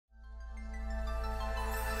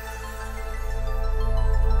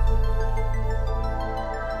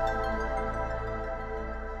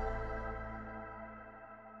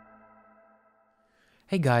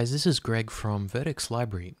Hey guys, this is Greg from Vertex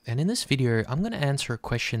Library, and in this video I'm going to answer a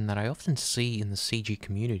question that I often see in the CG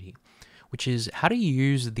community, which is how do you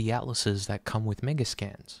use the atlases that come with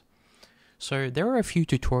Megascans? So there are a few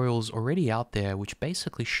tutorials already out there which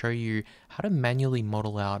basically show you how to manually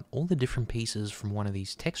model out all the different pieces from one of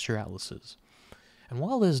these texture atlases. And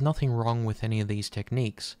while there's nothing wrong with any of these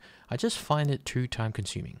techniques, I just find it too time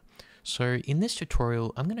consuming. So in this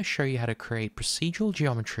tutorial I'm going to show you how to create procedural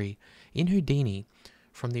geometry in Houdini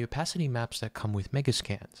from the opacity maps that come with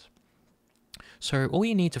Megascans. So all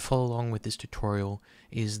you need to follow along with this tutorial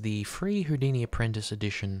is the free Houdini Apprentice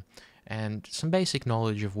edition and some basic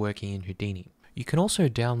knowledge of working in Houdini. You can also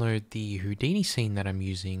download the Houdini scene that I'm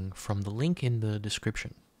using from the link in the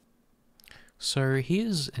description. So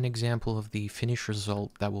here's an example of the finished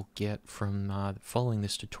result that we'll get from following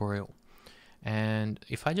this tutorial. And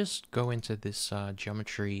if I just go into this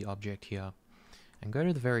geometry object here and go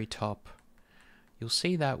to the very top, you'll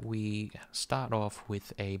see that we start off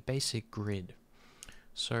with a basic grid.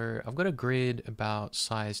 So I've got a grid about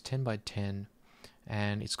size 10 by 10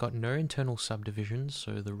 and it's got no internal subdivisions,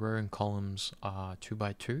 so the row and columns are 2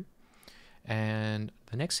 by 2. And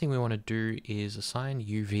the next thing we want to do is assign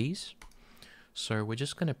UVs. So we're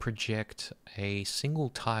just going to project a single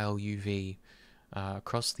tile UV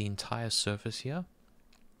across the entire surface here.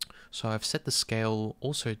 So I've set the scale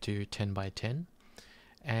also to 10 by 10.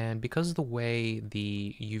 And because of the way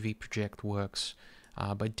the UV project works,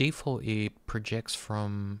 by default it projects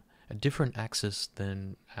from a different axis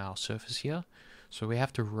than our surface here. So we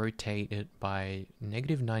have to rotate it by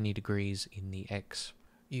 -90 degrees in the X.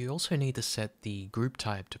 You also need to set the group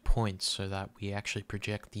type to points so that we actually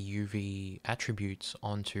project the UV attributes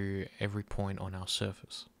onto every point on our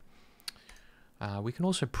surface. We can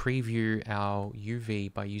also preview our UV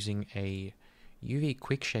by using a UV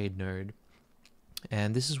quick shade node.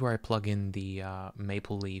 And this is where I plug in the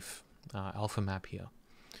maple leaf alpha map here.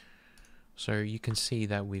 So you can see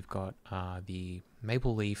that we've got the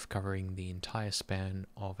maple leaf covering the entire span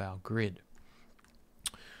of our grid.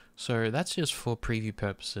 So that's just for preview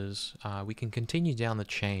purposes. We can continue down the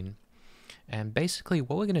chain. And basically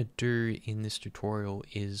what we're going to do in this tutorial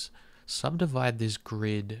is subdivide this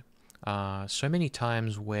grid so many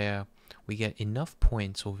times where we get enough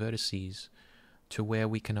points or vertices to where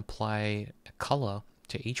we can apply a color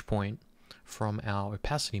to each point from our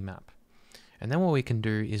opacity map. And then what we can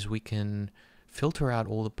do is we can filter out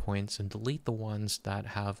all the points and delete the ones that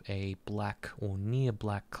have a black or near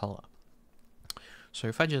black color. So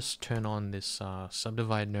if I just turn on this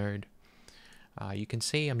subdivide node, you can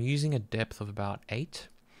see I'm using a depth of about 8,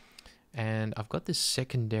 and I've got this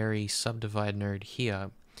secondary subdivide node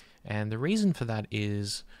here, and the reason for that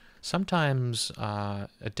is sometimes a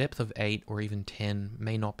depth of 8 or even 10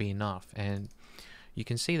 may not be enough, and you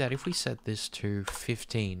can see that if we set this to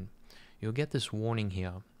 15, you'll get this warning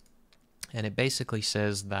here, and it basically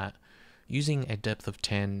says that using a depth of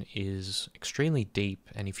 10 is extremely deep,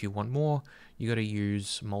 and if you want more, you got to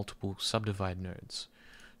use multiple subdivide nodes.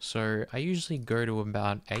 So I usually go to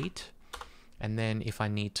about 8, and then if I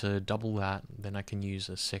need to double that, then I can use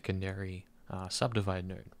a secondary subdivide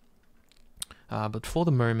node. But for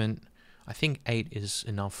the moment, I think 8 is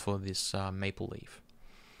enough for this maple leaf.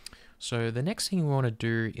 So the next thing we want to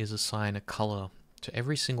do is assign a color to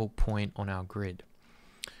every single point on our grid.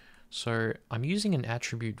 So I'm using an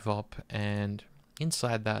attribute VOP, and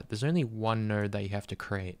inside that there's only one node that you have to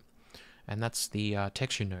create, and that's the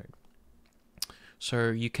texture node.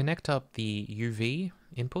 So you connect up the UV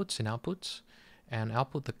inputs and outputs, and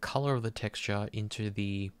output the color of the texture into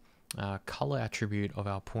the color attribute of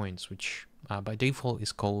our points, which by default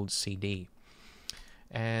is called CD.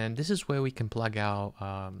 And this is where we can plug our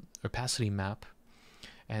opacity map.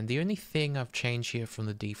 And the only thing I've changed here from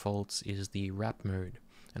the defaults is the wrap mode.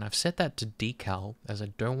 And I've set that to decal as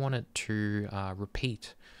I don't want it to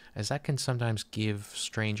repeat, as that can sometimes give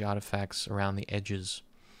strange artifacts around the edges.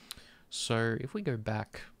 So if we go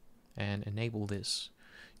back and enable this,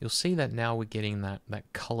 you'll see that now we're getting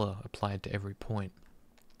that color applied to every point.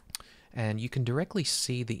 And you can directly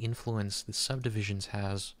see the influence the subdivisions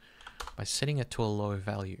has by setting it to a lower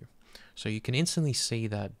value. So you can instantly see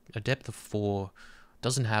that a depth of 4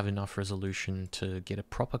 doesn't have enough resolution to get a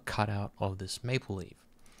proper cutout of this maple leaf.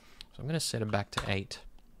 So I'm going to set it back to 8.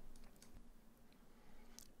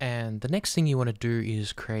 And the next thing you want to do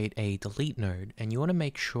is create a delete node, and you want to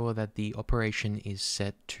make sure that the operation is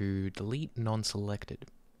set to delete non-selected.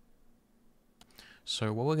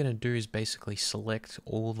 So what we're going to do is basically select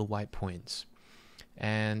all the white points,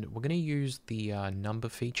 and we're going to use the number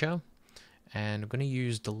feature, and we're going to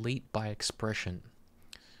use delete by expression.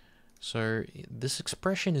 So this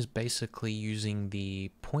expression is basically using the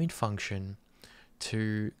point function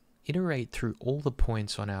to iterate through all the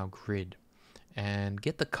points on our grid and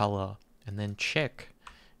get the color and then check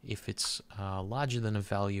if it's larger than a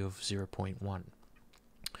value of 0.1.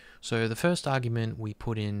 So the first argument, we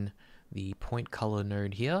put in the point color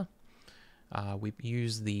node here. We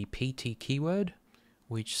use the PT keyword,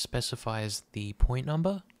 which specifies the point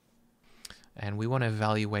number, and we want to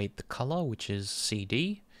evaluate the color, which is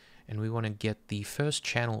CD, and we want to get the first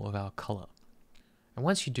channel of our color. And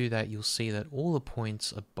once you do that, you'll see that all the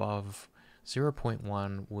points above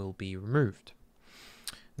 0.1 will be removed.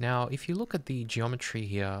 Now, if you look at the geometry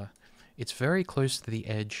here, it's very close to the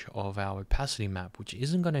edge of our opacity map, which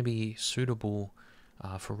isn't going to be suitable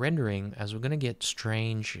for rendering, as we're going to get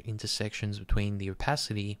strange intersections between the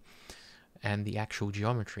opacity and the actual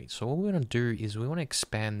geometry. So what we're going to do is we want to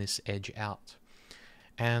expand this edge out.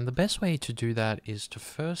 And the best way to do that is to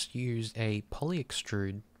first use a poly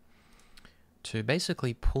extrude to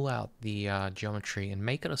basically pull out the geometry and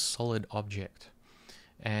make it a solid object.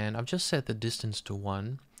 And I've just set the distance to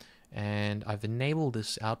 1, and I've enabled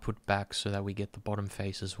this output back so that we get the bottom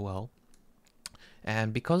face as well.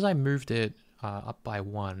 And because I moved it up by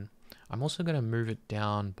 1, I'm also going to move it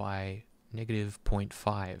down by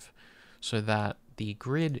 -0.5 so that the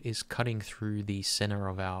grid is cutting through the center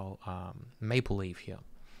of our maple leaf here.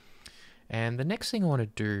 And the next thing I want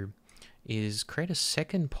to do is create a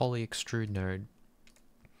second poly extrude node,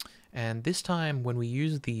 and this time when we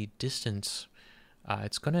use the distance,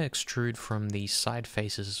 it's going to extrude from the side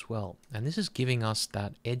faces as well. And this is giving us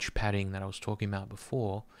that edge padding that I was talking about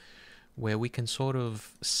before, where we can sort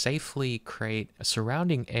of safely create a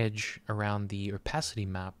surrounding edge around the opacity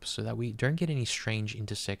map so that we don't get any strange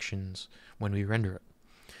intersections when we render it.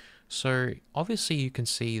 So obviously you can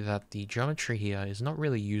see that the geometry here is not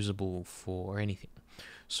really usable for anything.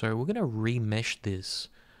 So we're going to remesh this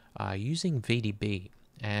using VDB,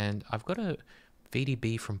 and I've got a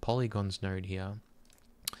VDB from polygons node here,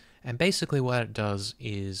 and basically what it does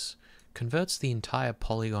is converts the entire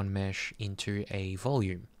polygon mesh into a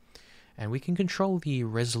volume, and we can control the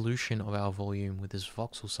resolution of our volume with this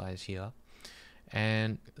voxel size here,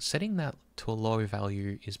 and setting that to a low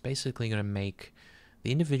value is basically going to make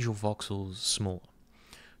the individual voxels smaller.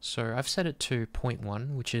 So I've set it to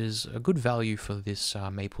 0.1, which is a good value for this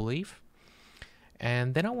maple leaf.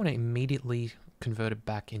 And then I want to immediately convert it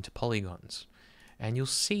back into polygons. And you'll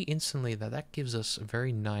see instantly that that gives us a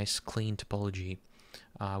very nice clean topology,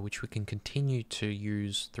 which we can continue to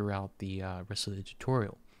use throughout the rest of the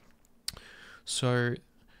tutorial. So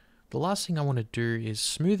the last thing I want to do is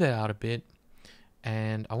smooth it out a bit,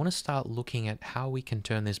 and I want to start looking at how we can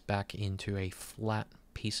turn this back into a flat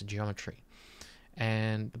piece of geometry.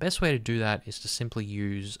 And the best way to do that is to simply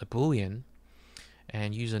use a Boolean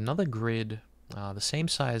and use another grid, the same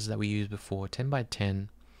size that we used before, 10 by 10,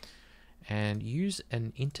 and use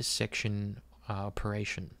an intersection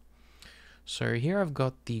operation. So here I've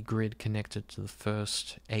got the grid connected to the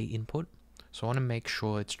first A input, so I want to make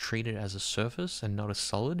sure it's treated as a surface and not a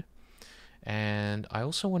solid. And I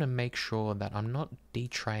also want to make sure that I'm not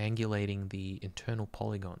detriangulating the internal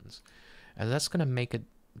polygons, as that's going to make it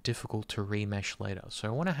difficult to remesh later. So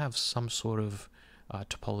I want to have some sort of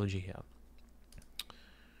topology here.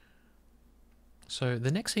 So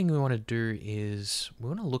the next thing we want to do is we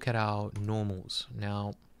want to look at our normals.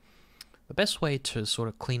 Now, the best way to sort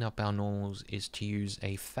of clean up our normals is to use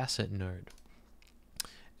a facet node.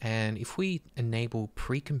 And if we enable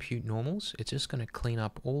pre-compute normals, it's just going to clean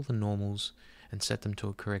up all the normals and set them to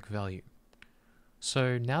a correct value.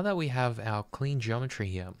 So now that we have our clean geometry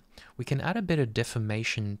here, we can add a bit of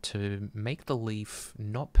deformation to make the leaf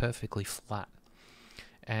not perfectly flat.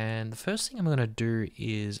 And the first thing I'm going to do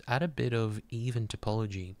is add a bit of even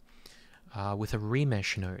topology with a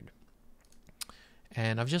remesh node.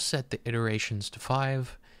 And I've just set the iterations to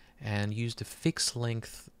 5 and used a fixed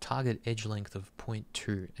length, target edge length of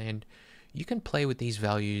 0.2. And you can play with these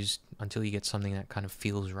values until you get something that kind of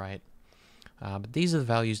feels right. But these are the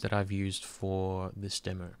values that I've used for this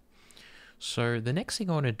demo. So the next thing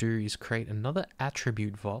I want to do is create another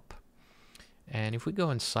attribute VOP. And if we go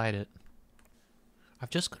inside it, I've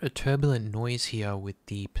just got a turbulent noise here with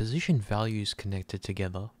the position values connected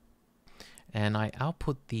together. And I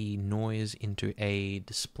output the noise into a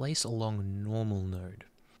displace along normal node.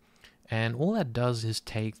 And all that does is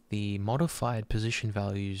take the modified position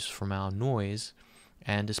values from our noise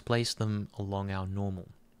and displace them along our normal.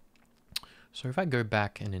 So if I go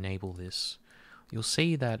back and enable this, you'll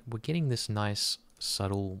see that we're getting this nice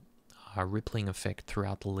subtle rippling effect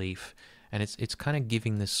throughout the leaf, and it's kind of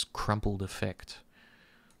giving this crumpled effect.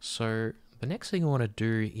 So The next thing I want to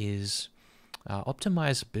do is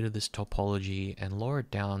optimize a bit of this topology and lower it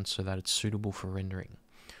down so that it's suitable for rendering.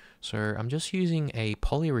 So I'm just using a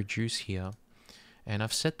poly reduce here, and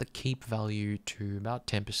I've set the keep value to about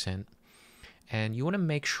 10%. And you want to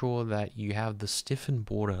make sure that you have the stiffen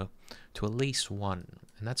border to at least 1,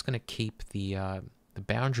 and that's going to keep the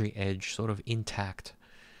boundary edge sort of intact.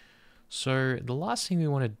 So the last thing we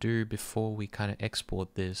want to do before we kind of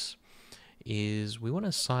export this is we want to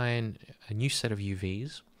assign a new set of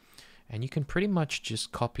UVs, and you can pretty much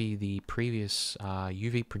just copy the previous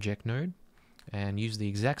UV project node and use the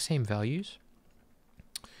exact same values.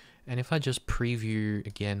 And if I just preview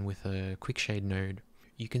again with a quick shade node,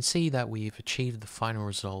 you can see that we've achieved the final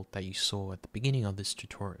result that you saw at the beginning of this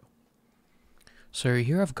tutorial. So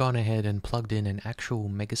here I've gone ahead and plugged in an actual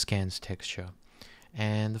Megascans texture,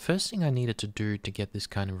 and the first thing I needed to do to get this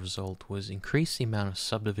kind of result was increase the amount of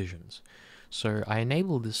subdivisions. So I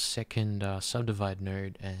enabled this second subdivide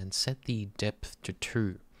node and set the depth to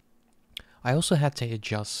 2. I also had to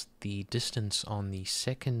adjust the distance on the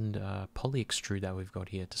second poly extrude that we've got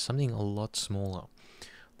here to something a lot smaller.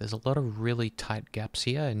 There's a lot of really tight gaps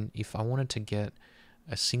here, and if I wanted to get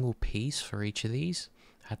a single piece for each of these,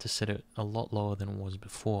 I had to set it a lot lower than it was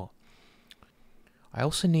before. I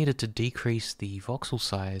also needed to decrease the voxel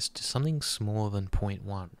size to something smaller than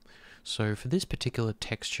 0.1. So for this particular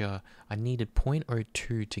texture, I needed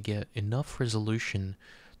 0.02 to get enough resolution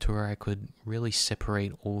to where I could really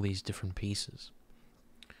separate all these different pieces.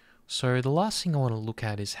 So the last thing I want to look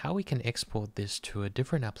at is how we can export this to a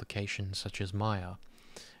different application such as Maya,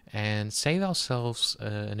 and save ourselves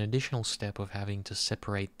an additional step of having to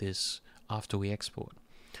separate this after we export.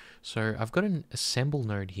 So I've got an assemble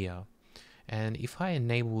node here, and if I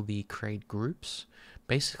enable the create groups,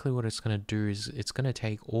 basically what it's going to do is it's going to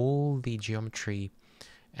take all the geometry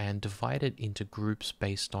and divide it into groups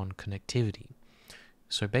based on connectivity.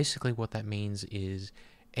 So basically what that means is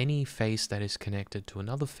any face that is connected to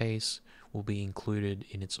another face will be included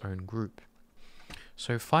in its own group.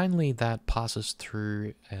 So finally that passes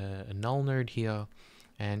through a null node here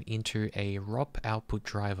and into a ROP output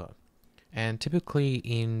driver. And typically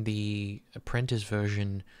in the Apprentice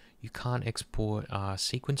version you can't export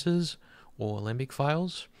sequences or Alembic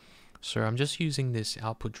files. So I'm just using this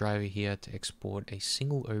output driver here to export a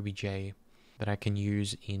single OBJ that I can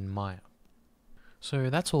use in Maya. So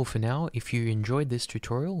that's all for now. If you enjoyed this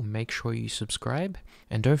tutorial, make sure you subscribe,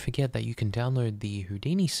 and don't forget that you can download the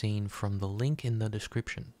Houdini scene from the link in the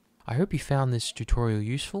description. I hope you found this tutorial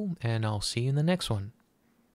useful, and I'll see you in the next one.